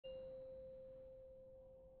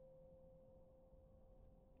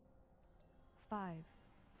5,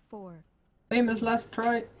 4, Famous last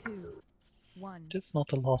try. 2, 1. It's not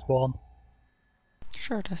the last one.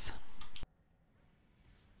 Sure it is.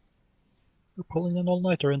 We're pulling an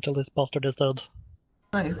all-nighter until this bastard is dead.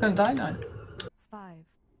 Oh, he's gonna die now. 5,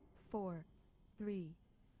 4, 3,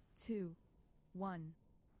 2, 1.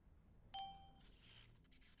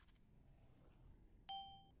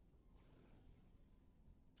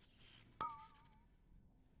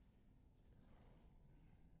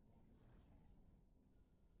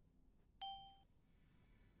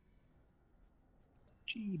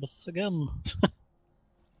 Jeebus again.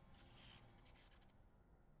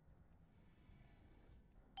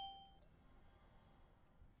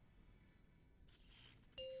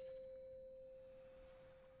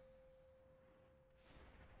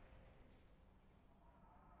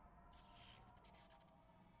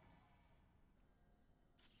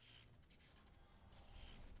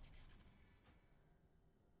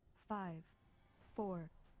 Five, 4,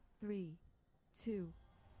 3, 2,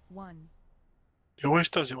 1. He always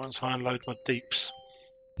does it once I unload my deeps.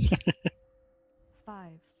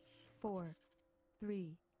 5, 4,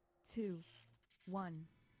 3, 2, 1.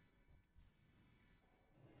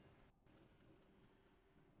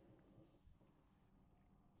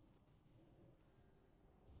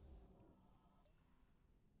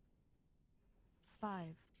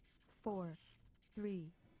 Five, 4, 3,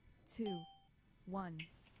 2, 1.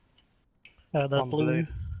 That blue.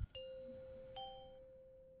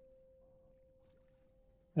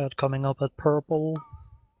 That coming up at purple.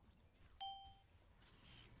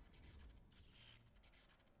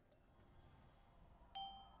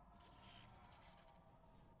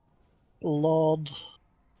 Blood.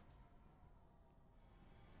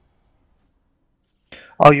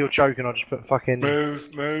 Oh, you're joking, I just put fucking... Move.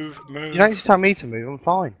 You don't need to tell me to move, I'm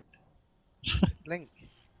fine. Link.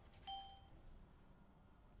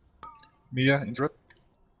 Mia, interrupt.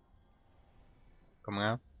 Coming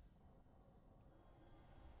out.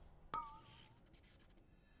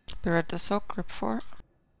 Be ready to soak, grip 4.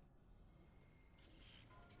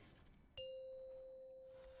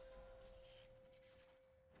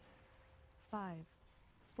 Five,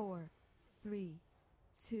 4, 3,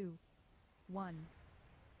 2, 1.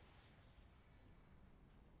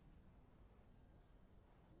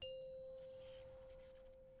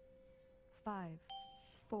 Five,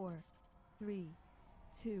 4, 3,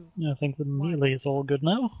 2. I think the melee is all good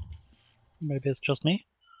now. Maybe it's just me.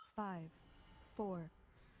 5, 4,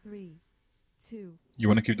 3, 2. You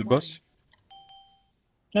want to keep the bus?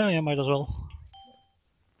 Yeah, yeah, might as well.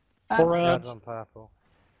 That's 4 Rad's ads. on purple.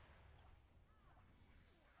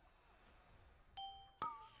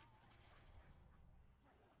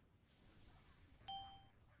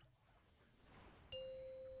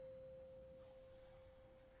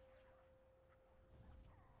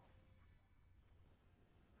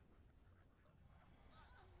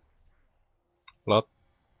 Blood.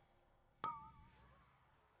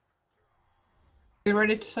 You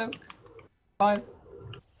ready to soak? 5.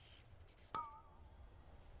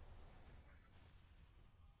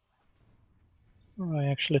 I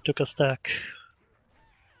actually took a stack.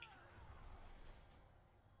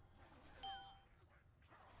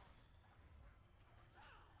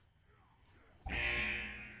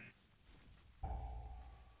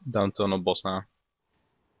 Down tunnel boss now.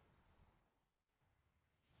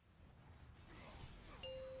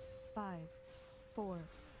 5, 4,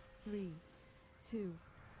 3, 2,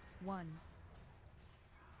 1.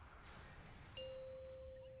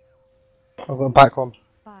 I've got a back one.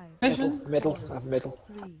 5, Visions. Middle, I have middle.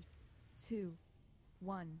 3, 2,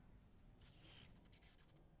 1.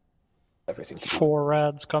 Everything. 4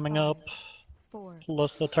 ads coming up. 4,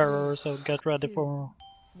 Plus the terror, so get ready 2, for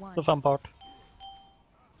 1. the fun part.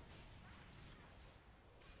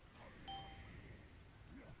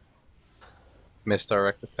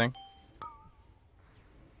 Misdirected thing.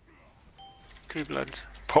 2 bloods.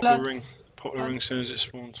 Pop the ring. Bloods. Pop the ring as soon as it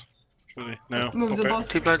spawns. Surely. Now. Move pop the it. boss.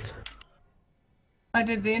 2 bloods. I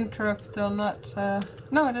did the interrupt on that.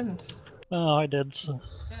 No, I didn't. Oh, I did. So.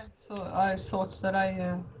 Yeah, so I thought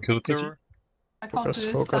that Kill the terror. I can't Focus, do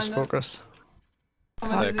this focus, time. Though. focus. I'm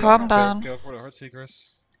gonna do the Calm interrupt. down. Go for the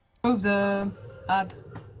Heartseekers. Move the ad.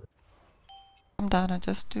 Calm down and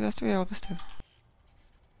just do as we always do.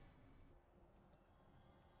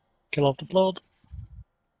 Kill off the blood.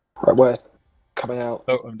 Right, we're coming out.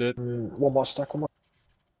 Oh, I'm dead. One more stack, one more.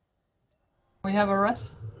 We have a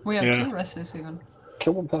rest. We have Yeah. 2 rests even.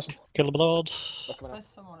 Kill one person. Kill the blood. We're coming out. There's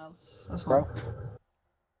someone else as well. Bro.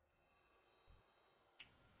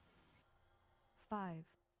 5,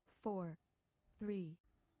 4, 3,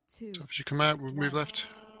 2. If you come out, we'll move left.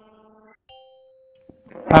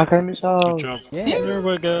 Okay, missile. Good job. Yeah. There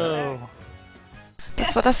we go.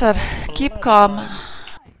 That's what I said. Keep calm.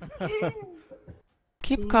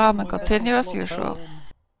 Keep calm and continue as usual.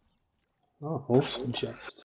 Oh, awesome chest.